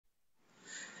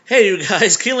Hey you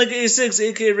guys, KingLink86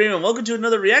 aka Raymond, welcome to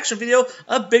another reaction video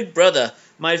of BigBrudda.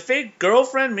 My fake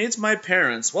girlfriend meets my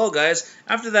parents. Well guys,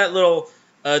 after that little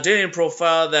dating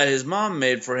profile that his mom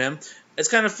made for him, it's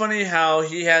kind of funny how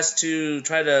he has to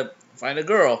try to find a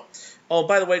girl. Oh,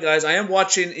 by the way guys, I am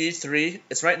watching E3.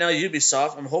 It's right now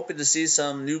Ubisoft. I'm hoping to see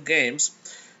some new games.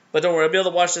 But don't worry, I'll be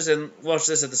able to watch this and watch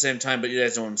this at the same time, but you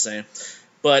guys know what I'm saying.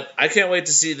 But I can't wait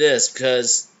to see this,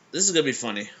 because this is going to be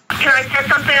funny. Can I set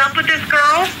something up with this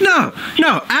girl?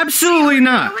 No, absolutely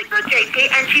not. Really good,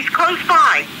 JP, and she's close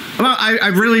by. Well, I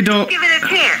really don't. Give it a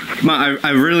chance. I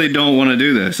really don't want to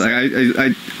do this. I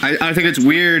think it's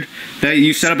weird that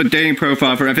you set up a dating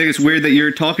profile for. I think it's weird that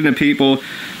you're talking to people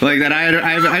like that.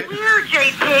 It's weird,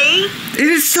 JP. It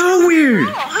is so weird.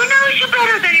 Oh, who knows you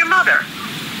better than your mother?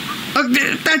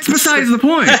 That's besides the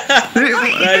point.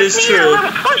 That is true. You need a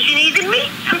little push. You need to meet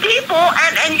some people,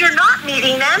 and you're not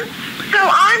meeting them. So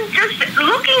I'm just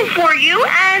looking for you,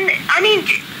 and I mean,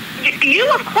 you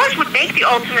of course would make the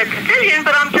ultimate decision,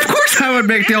 but I'm just. Of course, I would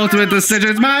make the ultimate decision.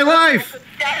 It's my life.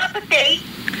 Set up a date.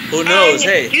 Who knows?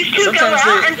 Hey, you two go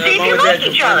out and see if you like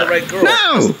each other. Right girl.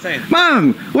 No,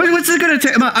 Mom. What's it gonna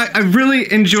take? I really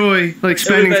enjoy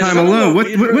spending time alone.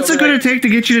 What's it gonna take to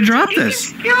get you to drop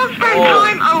this? You can still spend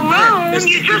time alone.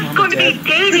 You're just going to be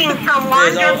dating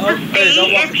someone just to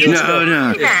see if you.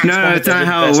 No, that's not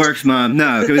how it works, Mom.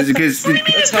 No, because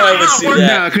that's how I would see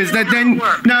that.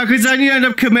 No, because then you end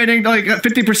up committing like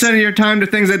 50% of your time to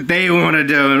things that they want to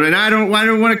do, and I don't want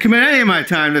to commit any of my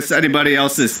time to anybody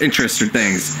else's interests or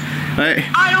things. Right?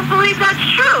 I don't believe that's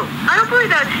true. I don't believe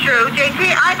that's true, JP.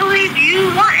 I believe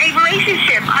you want a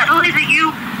relationship. I believe that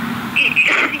you're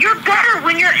better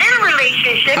when you're in a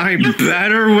relationship. I'm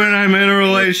better when I'm in a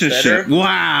relationship.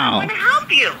 Wow. I'm going to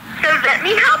help you. So let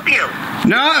me help you.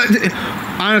 No,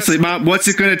 honestly, Mom, what's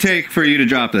it going to take for you to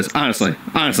drop this? Honestly.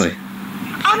 I'm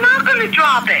not going to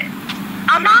drop it.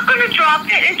 I'm not going to drop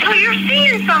it until you're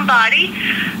seeing somebody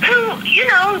who,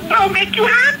 will make you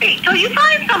happy. Till you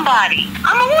find somebody.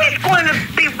 I'm always going to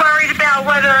be worried about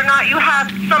whether or not you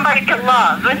have somebody to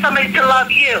love and somebody to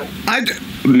love you.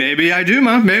 Maybe I do,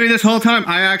 Mom. Maybe this whole time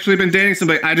I actually been dating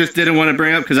somebody I just didn't want to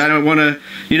bring up because I don't want to,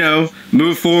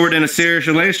 move forward in a serious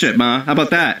relationship, Ma. How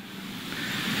about that?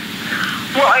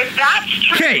 Well, if that's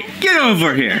true... Kate, get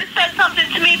over here. You said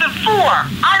something to me before.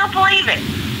 I don't believe it.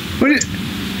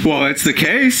 Well, it's the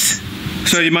case.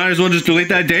 So you might as well just delete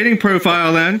that dating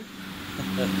profile then.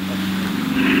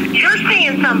 You're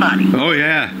seeing somebody. Oh,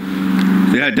 yeah.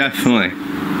 Yeah, definitely.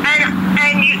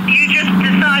 And you just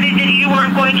decided that you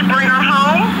weren't going to bring her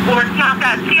home? Or it's not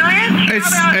that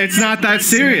serious? It's not that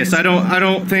serious. I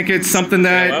don't think it's something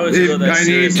that I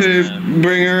need to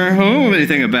bring her home or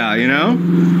anything about,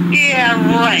 Yeah,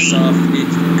 right.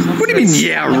 What do you mean,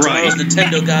 yeah, right?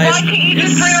 Nintendo guys. Why can't you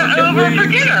just bring her over for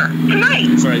dinner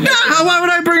tonight? Sorry, no, why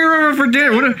would I bring her over for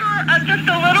dinner? Just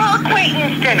a little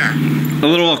acquaintance dinner. A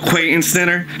little acquaintance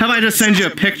dinner? How about I just send you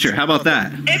a picture? How about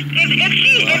that? If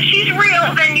she's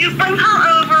real, then you bring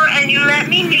her over and you let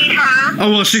me meet her.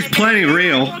 Oh, well, she's plenty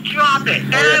real. I will drop it.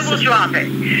 Then I will drop it.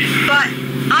 But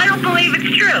I don't believe it's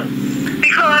true.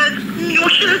 Because you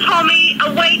should have told me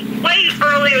way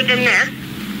earlier than this.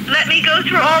 Let me go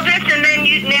through all this, and then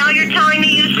now you're telling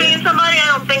me you're seeing somebody?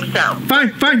 I don't think so.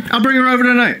 Fine. I'll bring her over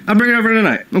tonight.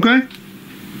 Okay?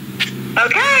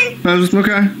 Okay.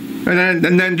 Okay. And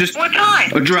then just... What time?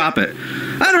 Drop it.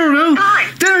 I don't know. Time.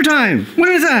 Dinner time.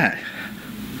 When is that?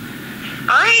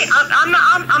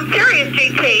 I'm serious,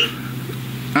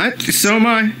 JT. So am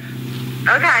I.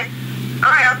 Okay.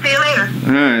 All right, I'll see you later.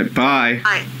 All right, bye.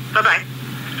 All right, bye-bye.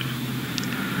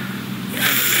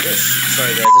 Sorry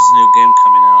guys, there's a new game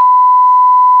coming out.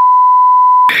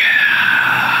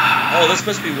 Oh, this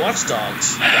must be Watch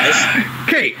Dogs, guys.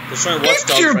 Kate,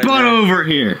 get your butt over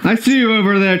here. I see you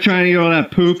over there trying to get all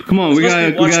that poop. Come on, we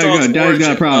gotta go. Daddy's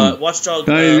got a problem.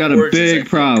 Daddy's got a big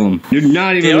problem. You're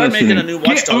not even listening.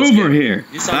 Get over here.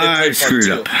 I screwed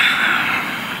up.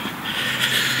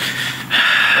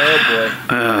 Oh boy.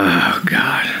 Oh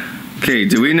God. Kate,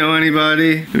 do we know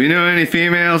anybody? Do we know any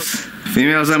females?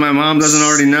 Females that my mom doesn't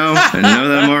already know and know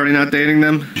that I'm already not dating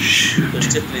them? There's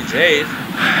Tiffany Jade.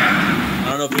 I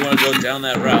don't know if you want to go down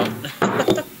that route.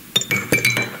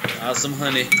 Awesome,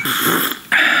 honey.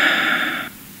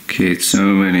 Kate, so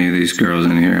many of these girls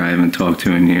in here I haven't talked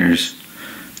to in years.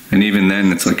 And even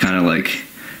then, it's kind of like,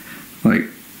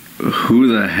 who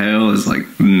the hell is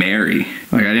Mary?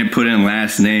 I didn't put in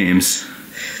last names.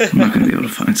 I'm not going to be able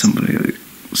to find somebody with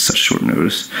such short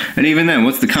notice. And even then,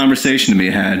 what's the conversation to be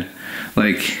had?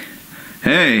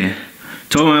 Hey,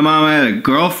 told my mom I had a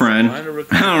girlfriend. I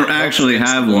don't actually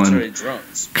have one.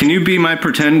 Can you be my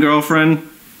pretend girlfriend?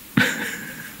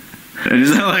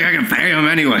 It's not like I can pay him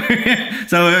anyway.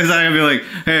 So it's like I'd be like,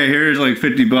 hey, here's like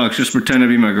 $50. Just pretend to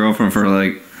be my girlfriend for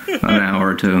like an hour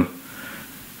or two.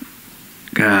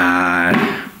 God.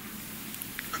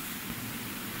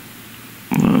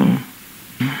 Well,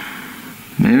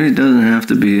 maybe it doesn't have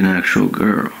to be an actual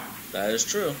girl. That is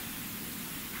true.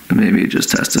 Maybe it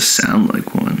just has to sound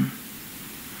like one.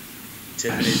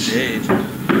 Tiffany Jade.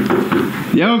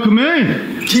 Yo, come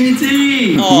in.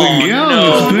 JT! Oh, Miguel,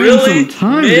 no, it's been really? some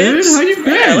time, dude. How you been?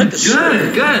 Yeah, I like the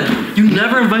shirt. Good. You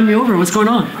never invite me over. What's going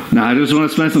on? Nah, I just want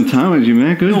to spend some time with you,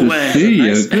 man. Good to see you.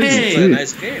 Nice, Good to see you.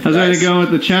 nice game. How's everything going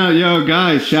with the channel? Yo,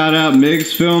 guys, shout out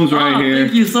Migs Films right here.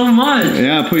 Thank you so much.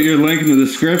 Yeah, put your link in the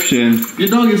description. Your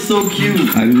dog is so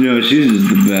cute. I know, she's just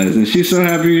the best. And she's so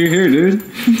happy you're here, dude.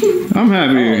 I'm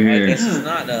happy you're here. I guess it's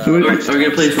not, Are we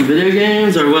gonna play some video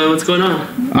games or what? What's going on?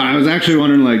 I was actually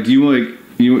wondering, like, do you like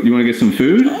you want to get some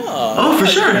food? Oh, for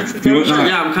sure.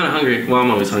 Yeah, I'm kind of hungry. Well,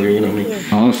 I'm always hungry, you know me.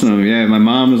 Awesome. Yeah, my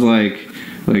mom was like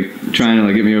trying to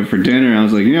like get me over for dinner. I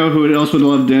was like, you know who else would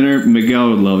love dinner? Miguel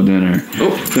would love dinner.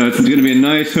 Oh. So it's gonna be a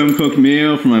nice home cooked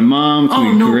meal for my mom. It's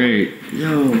gonna be great.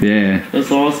 Yo. Yeah. That's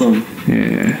awesome.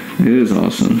 Yeah, it is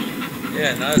awesome.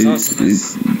 Yeah, no, it's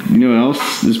awesome. You know what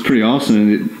else is pretty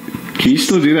awesome? Can you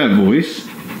still do that voice?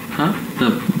 Huh?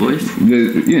 The voice?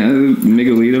 The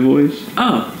Miguelita voice.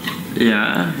 Oh.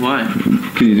 Yeah. Why?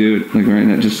 Can you do it like right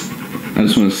now? I just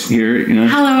want to hear it, you know?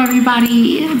 Hello,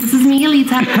 everybody. This is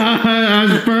Miguelita.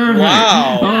 That's perfect.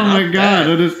 Wow. Oh my god,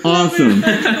 that is awesome.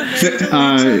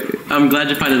 I'm glad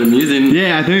you find it amusing.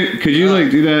 Yeah, I think, could you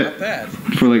like do that Not bad.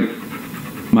 for like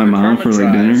my mom for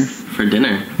like dinner? For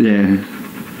dinner? Yeah.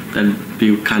 That'd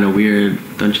be kind of weird,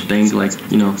 don't you think? Like,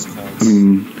 you know. I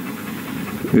mean,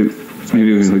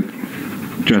 maybe we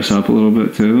like dress up a little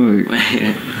bit too. Like.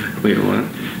 Wait, what?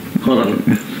 Hold on.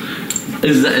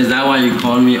 Is that why you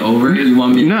called me over? You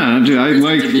want me dude, I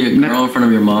like to be a girl in front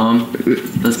of your mom?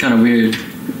 That's kind of weird.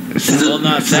 Well,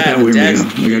 not that. weird. Dad's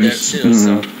Like, do I that just, too, I don't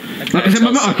so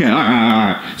know. Okay, all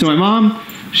right. So my mom,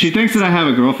 she thinks that I have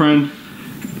a girlfriend,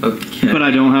 Okay. but I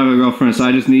don't have a girlfriend. So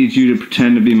I just need you to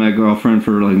pretend to be my girlfriend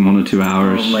for like 1 to 2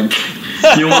 hours. Oh my.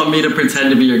 You want me to pretend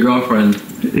to be your girlfriend?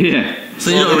 Yeah. So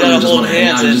you don't really just want to hang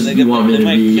out. You want me to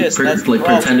be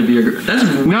pretend to be your girl. That's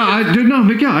weird. No,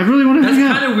 Miguel, I really want to hang out.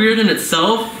 That's kind of weird in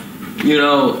itself. You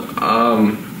know.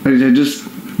 I just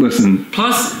listen.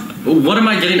 Plus, what am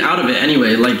I getting out of it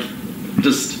anyway? Like,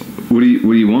 just. What do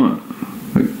you want?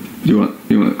 Like, you want?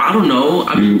 I don't know.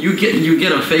 I mean, you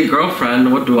get a fake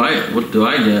girlfriend. What do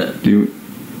I get? Do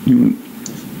you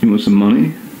want some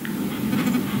money?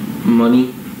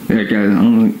 Money? Yeah, guys, I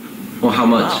don't know. Well, how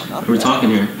much? Wow, are we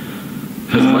talking here?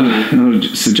 I would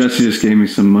suggest you just gave me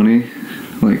some money,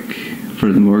 like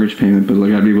for the mortgage payment, but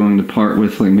like I'd be willing to part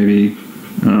with like maybe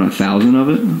I don't know 1,000 of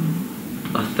it.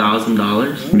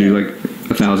 $1,000? Would you like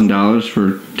 $1,000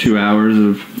 for 2 hours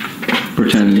of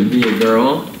pretending to be a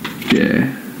girl?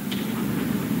 Yeah.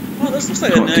 Well, this looks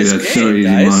like a nice game, that's so easy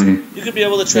guys. Money. You could be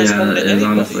able to transform into anybody.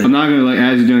 Honestly. I'm not gonna like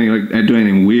ask you do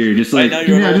anything weird. Just like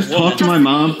just talk to my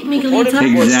mom.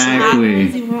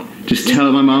 Exactly. Just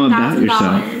tell my mom about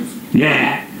yourself.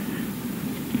 Yeah.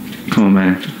 Come on,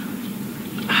 man.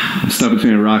 I'm stuck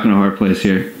between a rock and a hard place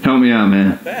here. Help me out, man.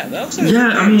 Not bad. That looks like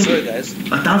I mean, sorry, guys.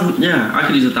 1,000. Yeah, I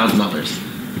could use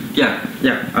 $1,000.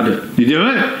 Yeah, I'll do it. You do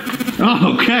it?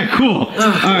 Oh, okay, cool. All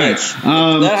right.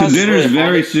 So dinner's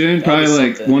very soon, probably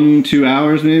like 1-2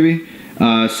 hours maybe.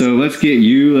 So let's get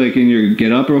you like in your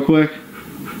get up real quick.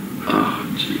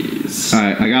 Oh, jeez. All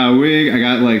right, I got a wig. I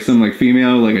got like some like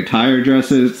female like attire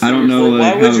dresses. I don't know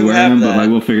like how to wear them, but like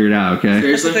we'll figure it out. Okay.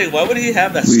 Seriously? Why would he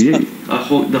have that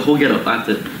stuff? The whole get up. That's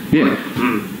it. Yeah.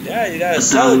 Yeah, you got a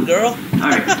solid girl. All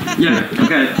right. Yeah.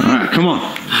 Okay. All right, come on.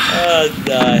 Oh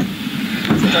God.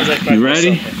 You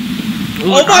ready?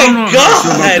 Oh my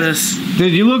God!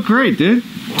 Dude, you look great, dude.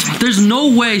 There's no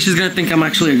way she's gonna think I'm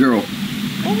actually a girl.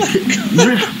 Oh my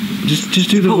God! Just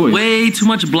do the voice. Way too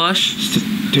much blush.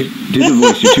 Do the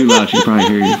voice. You're too loud. She can probably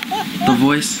hear you. The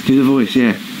voice? Do the voice,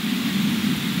 yeah.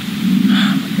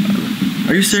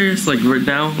 Are you serious? Like right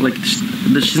now? Like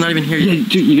she's not even here yet? Yeah,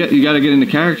 dude, you got to get into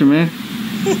character, man.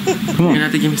 Come on. You're gonna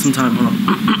have to give me some time. Hold on.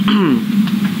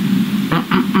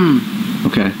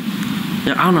 Okay.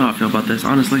 Yeah, I don't know how I feel about this,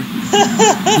 honestly.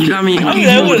 You got me.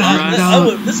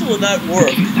 This will not work.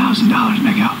 I gave you $1,000,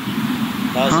 Miguel.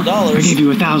 $1,000. I gave you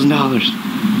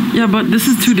 $1,000. Yeah, but this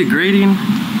is too degrading.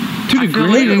 Too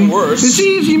degrading? Worse. It's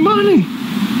easy money.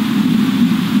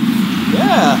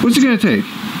 Yeah. What's it gonna take?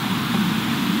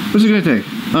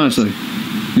 Honestly,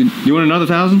 you want another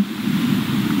 1,000?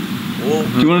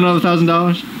 Do you want another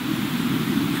 $1,000?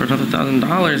 For another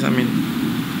 $1,000, I mean,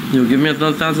 you'll give me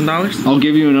another $1,000? I'll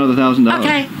give you another $1,000.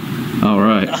 Okay. All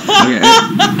right. Okay.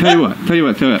 Tell you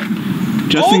what.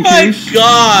 Just in case. Oh my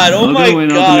god! Oh my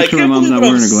god! I'll make sure my mom's not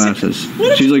wearing her glasses.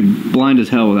 She's like blind as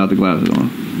hell without the glasses on.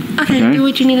 Okay, do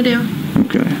what you need to do.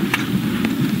 Okay.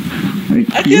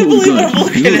 I can't believe I'm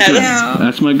looking at it.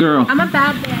 That's my girl. I'm a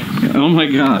bad bitch. Oh my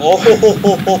god. Oh,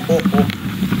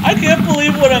 I can't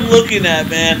believe what I'm looking at,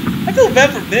 man. I feel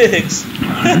bad for Biggs.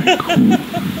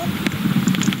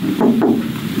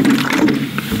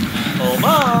 Oh,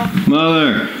 Mom.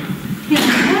 Mother.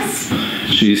 Yes?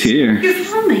 She's here. You're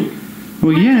filming.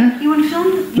 Well, yeah. You want to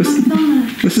film?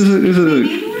 This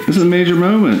is a major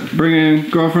moment. Bringing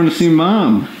girlfriend to see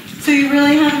Mom. So you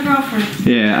really have a girlfriend?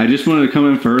 Yeah, I just wanted to come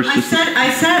in first. I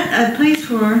set a place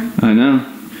for her. I know.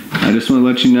 I just want to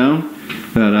let you know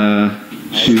that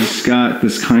she's got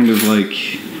this kind of like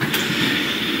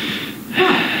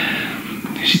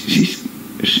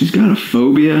she's got a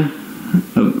phobia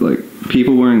of like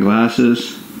people wearing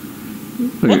glasses.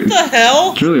 Like, what the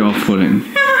hell? It's really off-putting.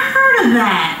 Never heard of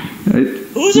that.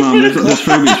 Who's Mom, afraid of there's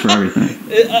phobias for everything.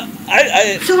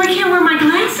 So I can't wear my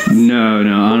glasses? No.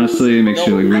 Honestly, it makes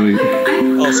you like really.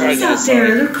 Oh, sorry, guys. Out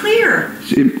there, they're clear.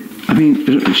 I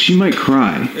mean, she might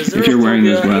cry if you're wearing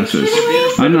those glasses.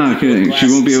 I'm not kidding. She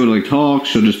won't be able to like talk.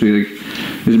 She'll just be like,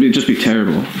 it'll just be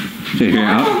terrible. So here,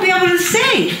 I won't be able to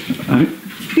see.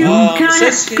 Can I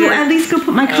at least go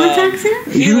put my contacts in?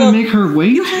 You're gonna make her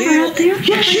wait? You have her out there?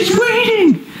 Yeah, she's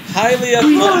waiting.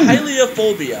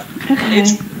 Hyleophobia. Okay.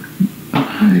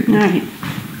 Alright.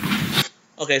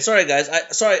 Okay, sorry guys.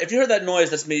 Sorry if you heard that noise.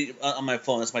 That's me on my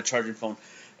phone. That's my charging phone.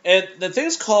 And the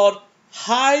thing's called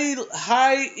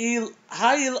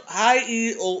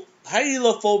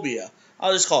hyleophobia.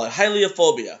 I'll just call it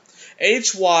hyleophobia.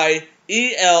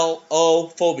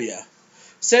 HYELO phobia.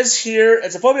 Says here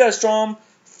it's a phobia of strong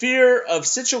fear of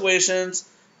situations,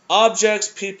 objects,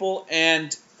 people,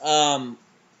 and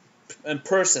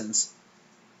persons.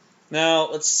 Now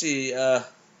let's see.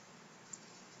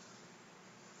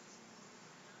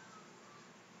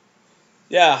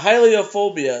 Yeah,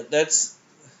 hyleophobia. That's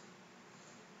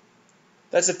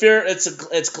a fear.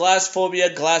 It's glass phobia,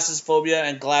 glasses phobia,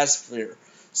 and glass fear.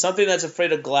 Something that's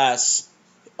afraid of glass.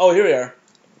 Oh, here we are.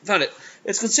 Found it.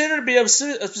 It's considered to be a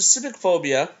specific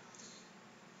phobia.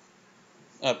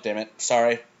 Oh, damn it.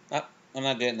 Sorry. I'm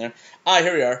not getting there.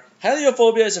 Here we are.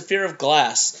 Hyleophobia is a fear of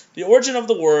glass. The origin of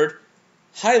the word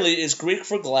hyle is Greek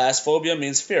for glass. Phobia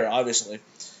means fear, obviously.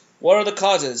 What are the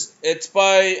causes? It's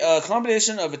by a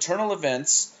combination of internal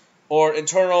events or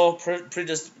internal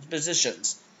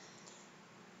predispositions.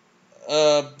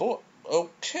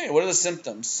 Okay, what are the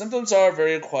symptoms? Symptoms are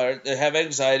very acquired. They have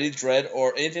anxiety, dread,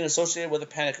 or anything associated with a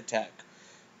panic attack.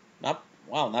 Not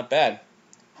bad.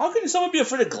 How can someone be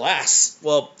afraid of glass?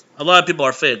 Well, a lot of people are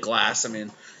afraid of glass. I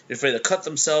mean, you're afraid to cut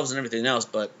themselves and everything else,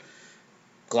 but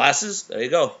glasses, there you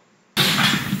go.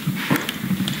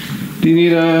 Do you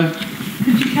need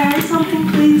Could you carry something,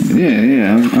 please?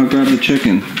 Yeah, I'll grab the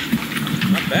chicken.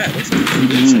 Not bad. What's the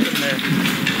chicken there?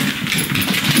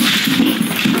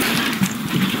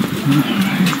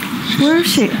 Where is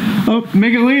she? Oh,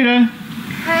 Miguelita.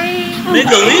 Hey.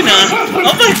 Miguelita?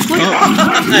 Oh my god!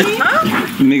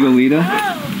 Miguelita?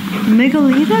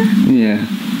 Miguelita? Yeah.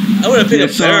 I would have picked a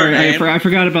better sorry, name. I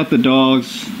forgot about the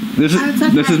dogs. This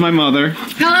is my mother.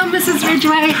 Hello, Mrs.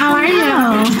 Ridgway. How are you?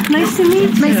 Nice to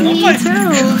meet you. Nice to meet you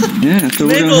too. Yeah, so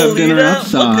we're gonna have dinner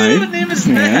outside. What kind of a name is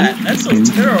that? That's so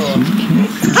terrible.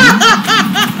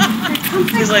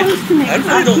 He's like, I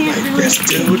really don't like this,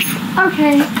 dude.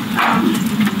 Okay.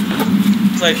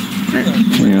 It's like,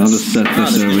 yeah, I'll just set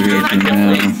this over here for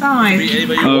now.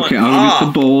 Okay, I'll get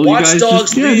the bowl. You guys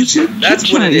Dogs Legion.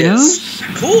 That's what it is.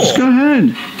 Cool. Just go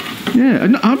ahead. Yeah,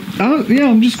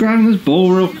 I'm just grabbing this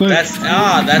bowl real quick.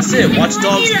 That's it. Watch Dogs.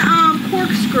 I need a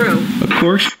corkscrew. A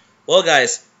corkscrew? Well,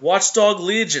 guys, Watchdog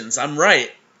Legions. I'm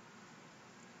right.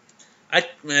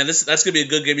 That's gonna be a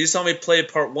good game. You saw me play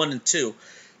part 1 and 2.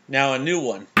 Now a new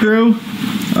one. Screw.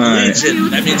 Legion.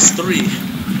 That means 3.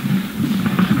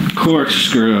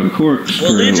 Corkscrew.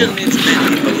 Well, Legion means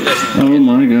many, but he doesn't. Oh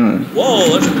my god. Whoa,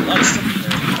 there's a lot of stuff in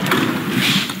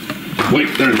there. Wait,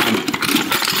 there.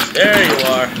 There you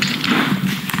are.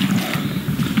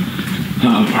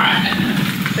 Alright.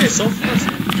 Hey, so far.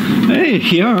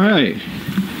 Hey, alright.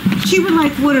 She would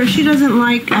like water. She doesn't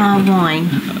like wine.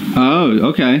 Oh,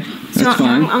 okay. That's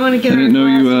fine. I'm going to get her. I didn't know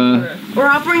you, Or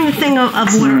I'll bring the thing of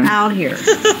water out here.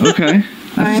 Okay.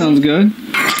 That sounds good.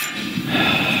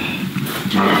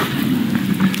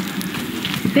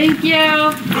 Thank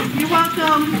you. You're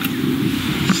welcome.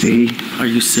 See? Are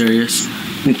you serious?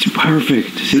 It's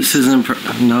perfect. See? This isn't.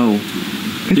 No.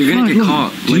 It's You're gonna fine. get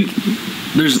caught. Like,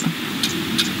 there's.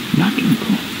 Not gonna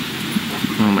call.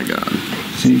 Oh my god.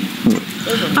 See?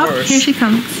 Oh, here she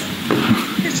comes.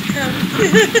 So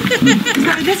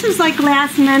this was like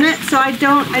last minute, so I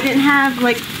didn't have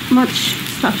like much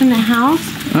stuff in the house.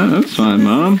 Oh, that's fine,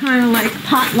 Mom. Kind of like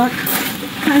potluck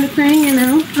kind of thing, you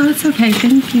know. Oh, it's okay.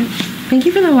 Thank you. Thank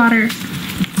you for the water.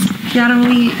 Yeah, I don't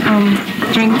really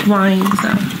drink wine, so.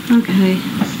 Okay.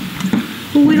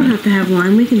 Well, we don't have to have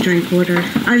wine. We can drink water.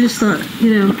 I just thought,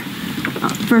 you know,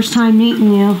 first time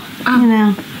meeting you, you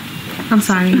know. I'm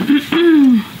sorry.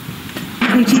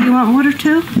 Hey, do you want water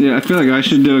too? Yeah, I feel like I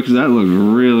should do it because that looked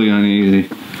really uneasy.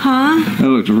 Huh? That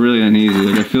looked really uneasy.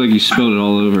 Like, I feel like you spilled it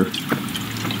all over.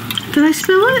 Did I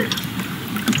spill it?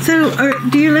 So,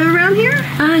 do you live around here?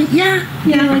 Yeah,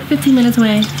 like 15 minutes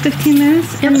away. 15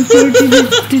 minutes? Yep. And where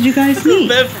did you guys meet?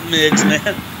 Bad for Migs,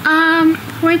 man.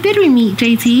 Where did we meet,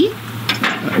 JT?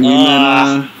 We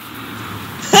met,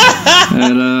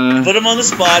 put him on the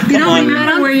spot. You don't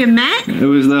remember where you met? it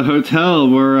was the hotel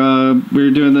where we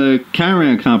were doing the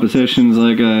caravan competitions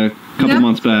like a couple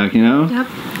months back, you know? Yep.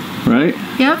 Right?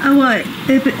 Yep. What?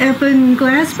 Up in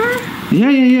Glasper?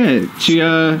 Yeah. She,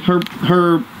 her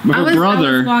brother.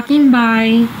 I was walking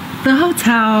by the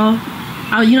hotel.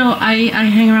 You know, I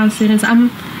hang around students. I'm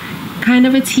kind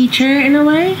of a teacher in a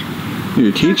way. You're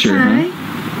a teacher, Okay. huh?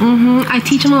 I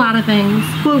teach them a lot of things.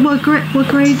 What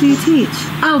grade do you teach?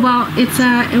 Oh, well, it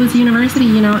was university,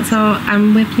 you know, so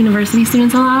I'm with university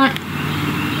students a lot.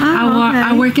 Oh, okay.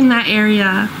 I work in that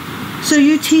area. So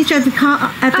you teach at the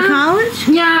college?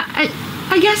 Yeah,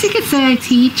 I guess you could say I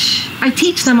teach. I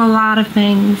teach them a lot of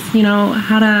things, you know,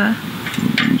 how to...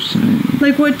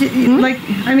 Like what did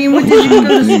what did you go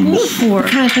to school for?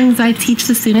 What kind of things I teach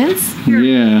the students?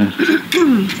 Yeah.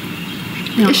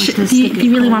 Do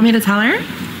you really want me to tell her?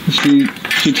 She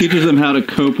teaches them how to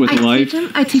cope with life.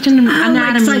 I teach them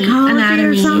anatomy. Like psychology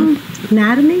or something?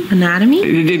 Anatomy?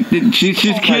 Anatomy? She's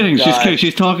kidding. She's kidding.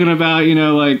 She's talking about, you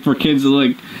know, like for kids that,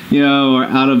 like, you know, are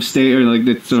out of state or like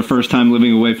it's their first time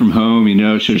living away from home, you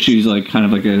know. So she's like kind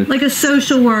of like a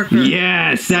social worker.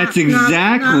 Yes, that's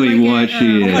exactly what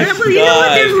she is. Well, you know what?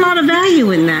 There's a lot of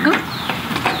value in that. Oh.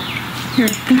 Here,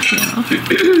 thank you.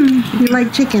 You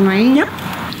like chicken, right? Yep.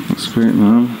 That's great,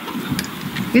 Mom.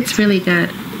 It's really good.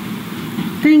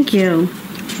 Thank you.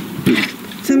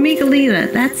 So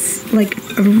Miguelita, that's like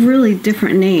a really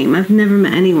different name. I've never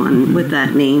met anyone with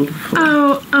that name before.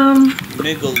 Oh,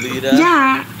 Miguelita.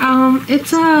 Yeah,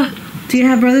 it's a... Do you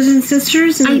have brothers and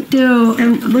sisters? I do.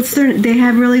 And they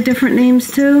have really different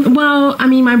names too? Well, I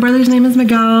mean, my brother's name is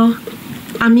Miguel.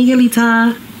 I'm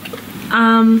Miguelita.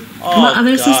 My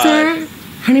other sister,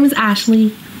 her name is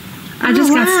Ashley. I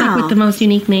just got stuck with the most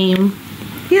unique name.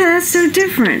 Yeah, that's so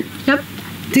different. Yep.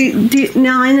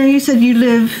 Now, I know you said you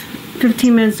live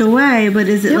 15 minutes away, but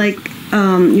is it like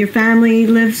your family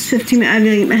lives 15 minutes? I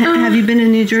mean, have you been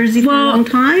in New Jersey for a long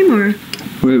time, or?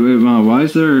 Wait, Mom. Why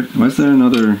is there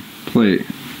another plate?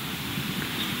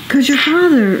 Because your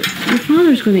father's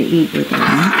going to eat with us.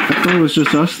 I thought it was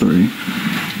just us three.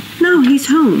 No, he's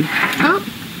home. Oh.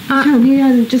 He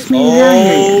hasn't just made it out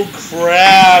here. Oh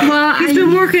crap! Well, He's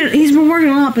been working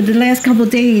a lot, but the last couple of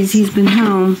days he's been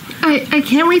home. I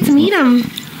can't wait to meet him.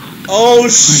 Oh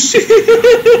shit!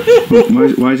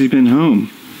 Why has he been home?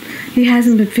 He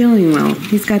hasn't been feeling well.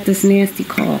 He's got this nasty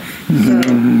cough. So.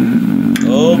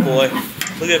 Oh boy!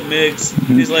 Look at Migs.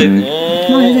 He's like, oh.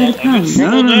 Why did that come?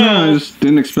 No. I just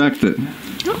didn't expect it.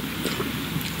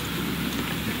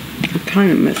 I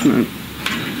kind of miss him.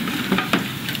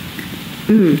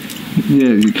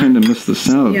 Yeah, you kind of missed the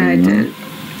salad. Yeah, I did.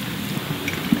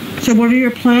 So what are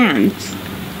your plans?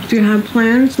 Do you have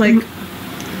plans? Like,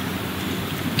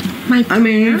 I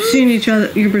mean, you've seen each other.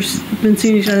 You've been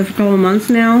seeing each other for a couple of months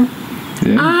now.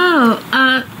 Yeah.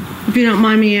 Oh, if you don't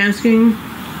mind me asking.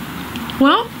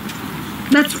 Well,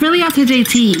 that's really up to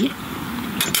JT.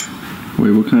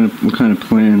 Wait, what kind of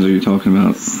plans are you talking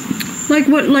about? Like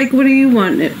what do you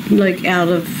want? Like out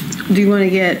of? Do you want to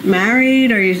get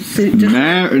married, or you just okay?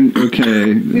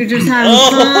 You're just having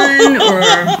fun, or?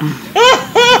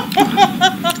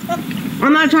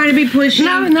 I'm not trying to be pushy.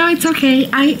 No, it's okay.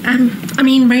 I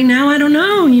mean, right now I don't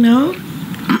know. You know,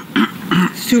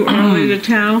 it's too early to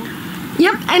tell.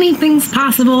 Yep, anything's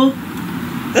possible.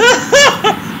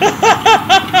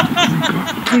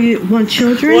 Do you want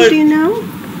children? What? Do you know?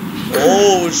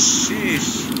 Oh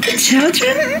sheesh!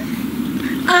 Children?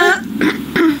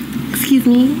 Excuse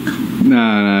me.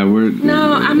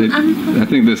 No, I'm I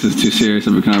think this is too serious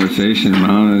of a conversation,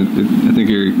 Mom. I think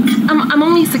you're. I'm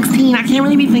only 16. I can't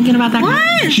really be thinking about that.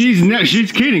 What? She's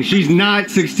kidding. She's not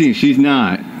 16. She's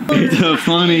not. It's a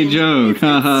funny joke. It's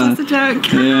just a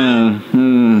joke. Yeah.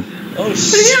 Oh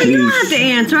shit! You don't have to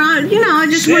answer. I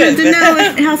just wanted to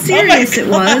know how serious it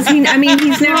was.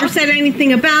 He's never said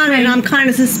anything about it, and I'm kind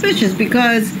of suspicious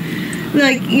because,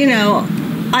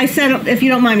 I set, if you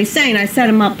don't mind me saying, I set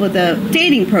him up with a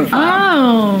dating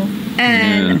profile. Oh.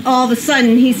 And all of a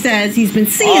sudden he says he's been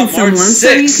seeing someone,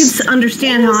 so you can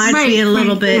understand how I'd be a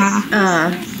little bit.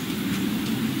 Yeah.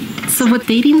 So what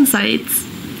dating sites?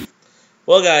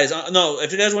 Well, guys, no,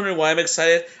 if you guys wondering why I'm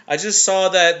excited, I just saw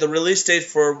that the release date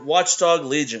for Watchdog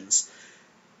Legions,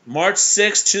 March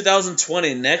 6,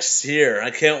 2020, next year. I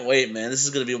can't wait, man. This is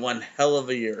going to be one hell of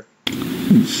a year.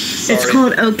 It's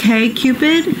called OK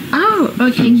Cupid. Oh,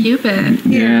 OK Cupid.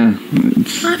 Yeah.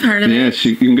 I've heard of it. Yeah,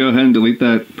 you can go ahead and delete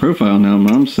that profile now,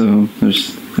 Mom, so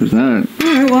there's that.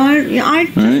 All right, well, I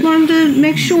just wanted to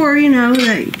make sure,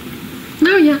 that...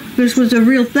 Oh, yeah. This was a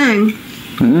real thing.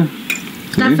 Yeah.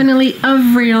 See? Definitely a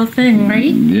real thing,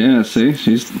 right? Yeah, see?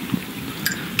 She's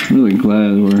really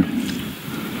glad we're...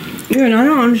 Yeah, and I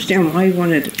don't understand why you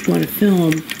want to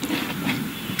film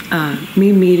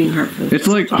me meeting her. It's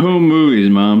like home movies,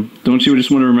 Mom. Don't you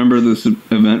just want to remember this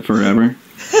event forever?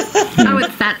 Oh,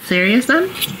 it's that serious then?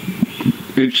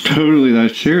 It's totally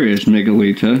that serious,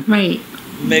 Miguelita. Right.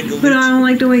 But I don't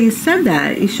like the way you said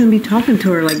that. You shouldn't be talking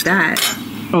to her like that.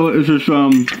 Oh, it's just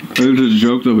a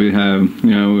joke that we have.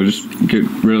 We just get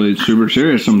really super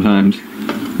serious sometimes,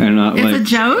 and not it's a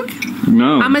joke.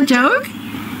 No, I'm a joke.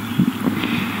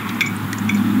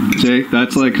 See,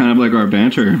 that's kind of like our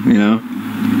banter,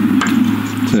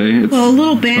 See, it's a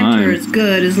little banter is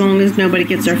good as long as nobody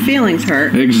gets their feelings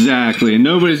hurt. Exactly.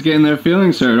 Nobody's getting their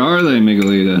feelings hurt, are they,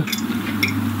 Miguelita?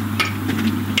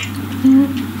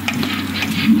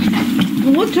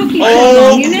 What took you so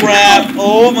long? Oh, crap.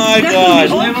 Oh, my God.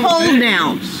 It's cold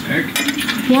now.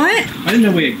 What? I didn't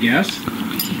know we had guests.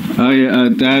 Oh, yeah,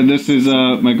 Dad, this is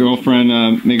my girlfriend,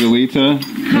 Miguelita.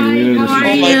 Hi, how are you? Oh,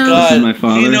 my God. This is my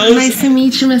father. Nice to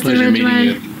meet you, Mr.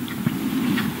 Ridgway.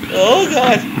 Oh,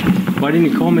 God. Why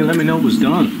didn't you call me and let me know it was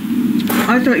done?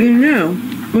 I thought you knew.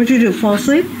 What'd you do, fall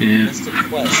asleep? Yeah. That's the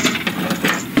quest.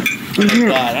 Oh,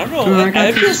 God, I don't know.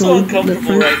 I feel so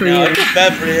uncomfortable right now. I feel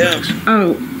bad for him.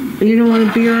 Oh, you don't want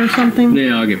a beer or something?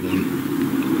 Yeah, I'll get one.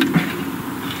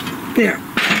 There.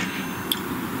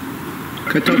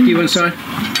 Can I talk to you inside?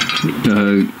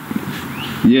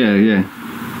 Yeah.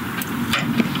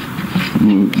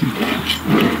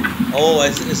 Oh,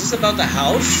 is this about the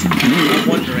house? I'm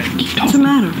wondering. What's the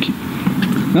matter?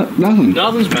 Nothing.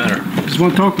 Nothing's matter. Just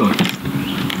want to talk to her.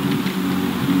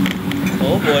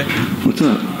 Oh, boy. What's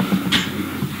up?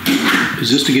 Is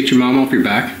this to get your mom off your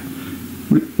back?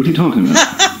 What are you talking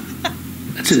about?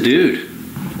 That's a dude.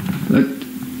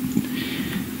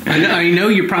 I know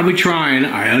you're probably trying.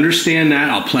 I understand that.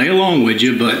 I'll play along with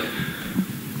you, but...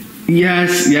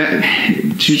 Yes, yeah.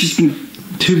 She's just been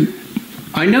too...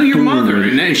 I know your mother,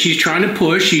 and she's trying to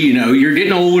push. You're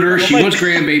getting older. She wants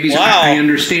grandbabies. Wow. I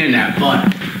understand that,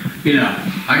 but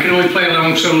I can only play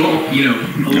along so long.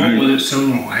 Along with it so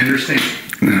long. I understand.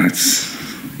 No, it's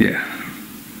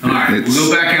all right. We'll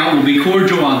go back out. We'll be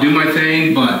cordial. I'll do my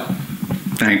thing, but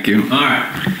thank you. All right.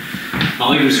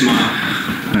 I'll even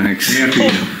smile. Thanks. After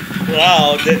you.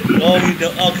 Wow.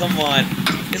 Oh, come on.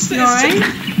 It's all right?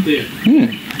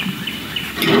 Yeah.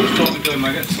 I was talking to him.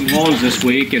 I got some lawns this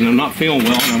week, and I'm not feeling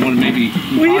well, and I want to maybe...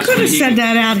 Well, you could have said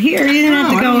that out here. You didn't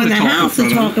have to go in the house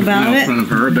and talk about it. In front of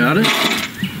her about it.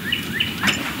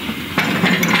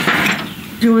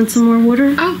 Do you want some more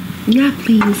water? Oh, yeah,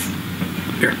 please.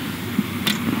 Here.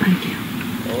 Thank you.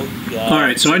 Oh, God. All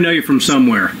right, so I know you're from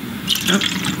somewhere. Oh,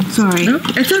 sorry. No,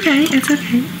 it's okay. It's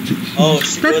okay. Oh,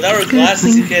 without her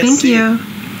glasses, you can't see. Thank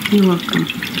you. You're welcome.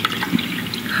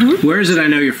 Huh? Where is it I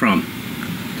know you're from?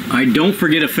 I don't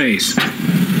forget a face. No,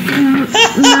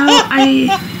 I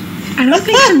don't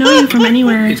think I know you from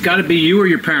anywhere. It's got to be you or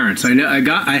your parents. I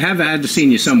have had to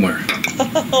seen you somewhere.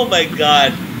 Oh my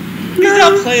God! He's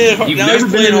not playing hard. You've never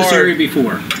been in this area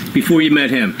before you met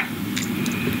him.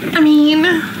 I mean,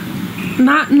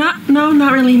 not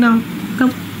really. No.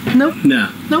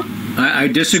 I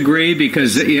disagree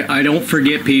because I don't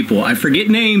forget people. I forget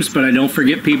names, but I don't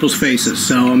forget people's faces.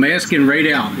 So I'm asking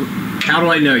right out, how do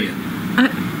I know you?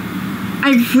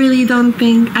 I really don't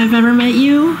think I've ever met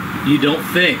you. You don't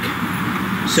think?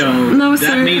 So no, that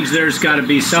sir. means there's got to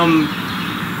be some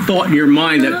thought in your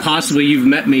mind that possibly you've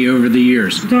met me over the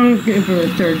years. Don't give her a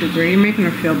third degree. You're making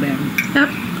her feel bad. Yep.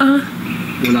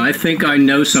 When I think I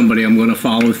know somebody, I'm going to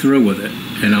follow through with it.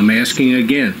 And I'm asking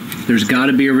again. There's got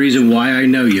to be a reason why I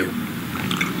know you.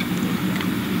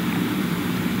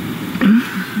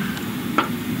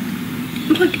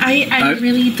 Look, I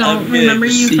really don't remember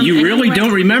you. You really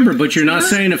don't remember, but you're not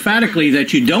saying emphatically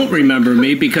that you don't remember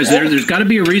me because there's got to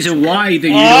be a reason why that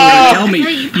you don't want to tell me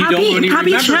you don't really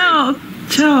remember me.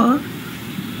 Chill.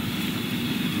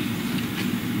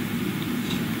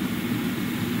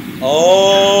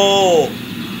 Oh,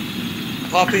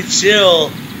 Poppy,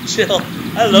 chill.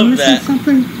 I love that.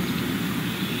 Something?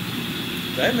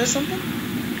 Did I miss something?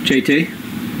 JT?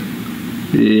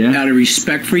 Yeah. Out of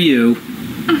respect for you,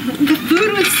 The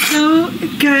food was so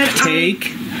good. take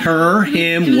her,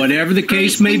 him, whatever the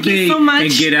case may be, so much.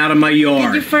 and get out of my Thank you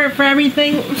yard. for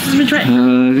everything.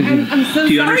 I'm so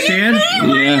Do you sorry. understand? Why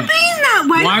are you being that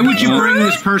way? Why would you bring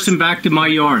this person back to my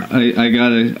yard? I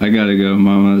gotta go,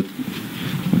 Mama.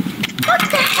 What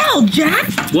the hell, Jack?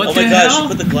 What Oh the my gosh, hell?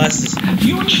 put the glasses. Do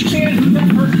you understand who that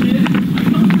person is?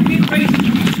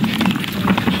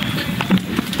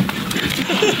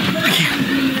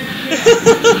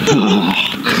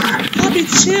 Poppy,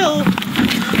 chill.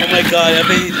 Oh my god, I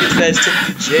bet he thinks that's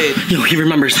Timothy Jade. Yo, he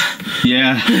remembers.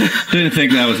 Yeah. Didn't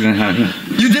think that was gonna happen.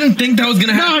 You didn't think that was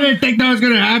gonna happen? No, I didn't think that was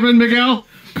gonna happen, Miguel.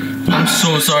 I'm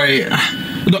so sorry.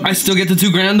 I still get the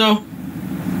 $2,000 though?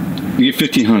 You get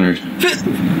 1,500.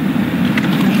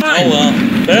 Oh well,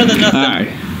 better than nothing. Alright,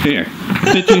 here.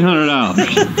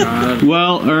 $1,500.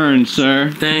 Well earned, sir.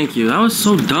 Thank you. That was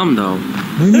so dumb though.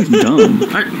 What dumb?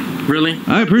 Really?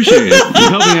 I appreciate it. You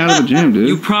helped me out of the gym, dude.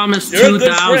 You promised You're a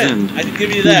good 2,000. friend. I can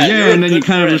give you that. Yeah, You're and then you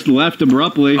kind of just left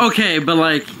abruptly. Okay, but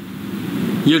like,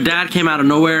 your dad came out of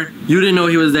nowhere. You didn't know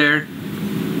he was there.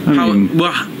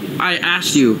 Well, I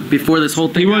asked you before this whole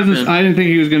thing happened. I didn't think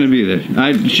he was going to be there.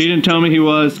 She didn't tell me he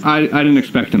was. I didn't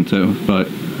expect him to, but...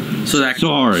 Sorry.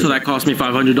 So that cost me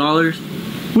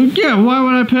 $500? Well, yeah, why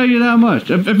would I pay you that much?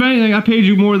 If anything, I paid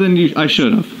you more than I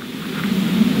should have.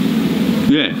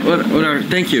 Yeah. Whatever.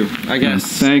 Thank you, I guess.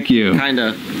 Thank you.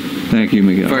 Kinda. Thank you,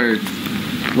 Miguel. For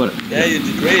what? Yeah, you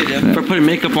did great, yeah. For putting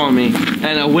makeup on me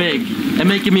and a wig and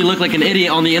making me look like an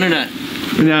idiot on the internet.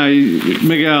 No,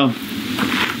 Miguel.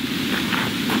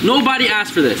 Nobody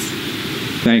asked for this.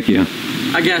 Thank you.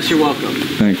 I guess you're welcome.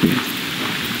 Thank you.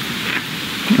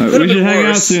 We should hang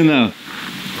out soon, though.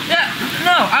 Yeah.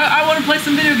 No, I want to play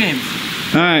some video games.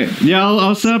 All right. Yeah,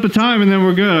 I'll set up a time and then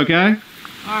we're good. Okay.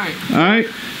 All right. All right.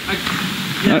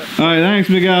 Yeah. All right. Thanks,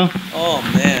 Miguel. Oh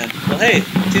man. Well, hey,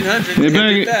 1,500. Hey,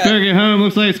 better get home.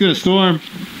 Looks like it's gonna storm.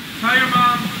 Tell your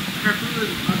mom her food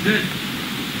is good.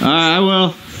 All right, I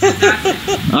will.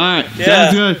 All right. Yeah.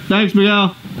 Sounds good. Thanks,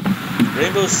 Miguel.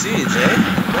 Rainbow Seeds, eh?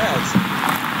 Congrats.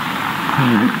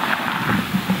 All right.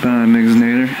 Bye,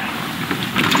 Mixnator.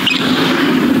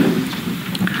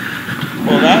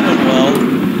 Well, that went well.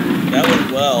 That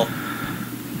went well.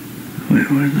 Wait,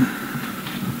 where's the...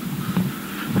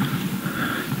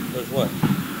 Where's what?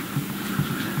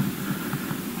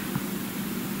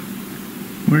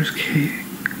 Where's Kate?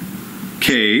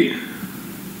 Kate?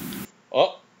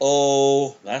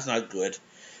 Uh-oh. That's not good.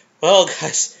 Well,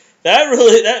 guys,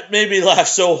 that made me laugh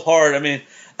so hard. I mean,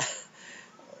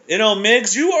 you know,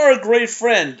 Migs, you are a great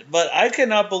friend, but I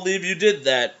cannot believe you did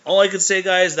that. All I can say,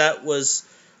 guys, that was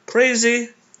crazy.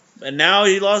 And now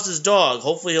he lost his dog.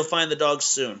 Hopefully he'll find the dog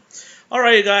soon.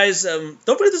 Alright, you guys. Don't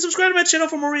forget to subscribe to my channel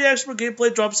for more reaction, more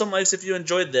gameplay. Drop some likes if you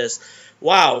enjoyed this.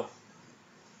 Wow.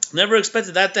 Never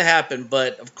expected that to happen.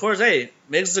 But, of course, hey,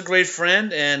 Migs is a great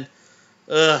friend. And,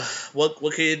 what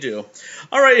can you do?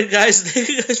 Alright, you guys. Thank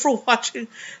you guys for watching.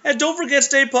 And don't forget,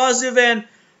 stay positive. And,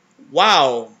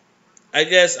 wow. I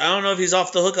guess, I don't know if he's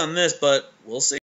off the hook on this, but we'll see.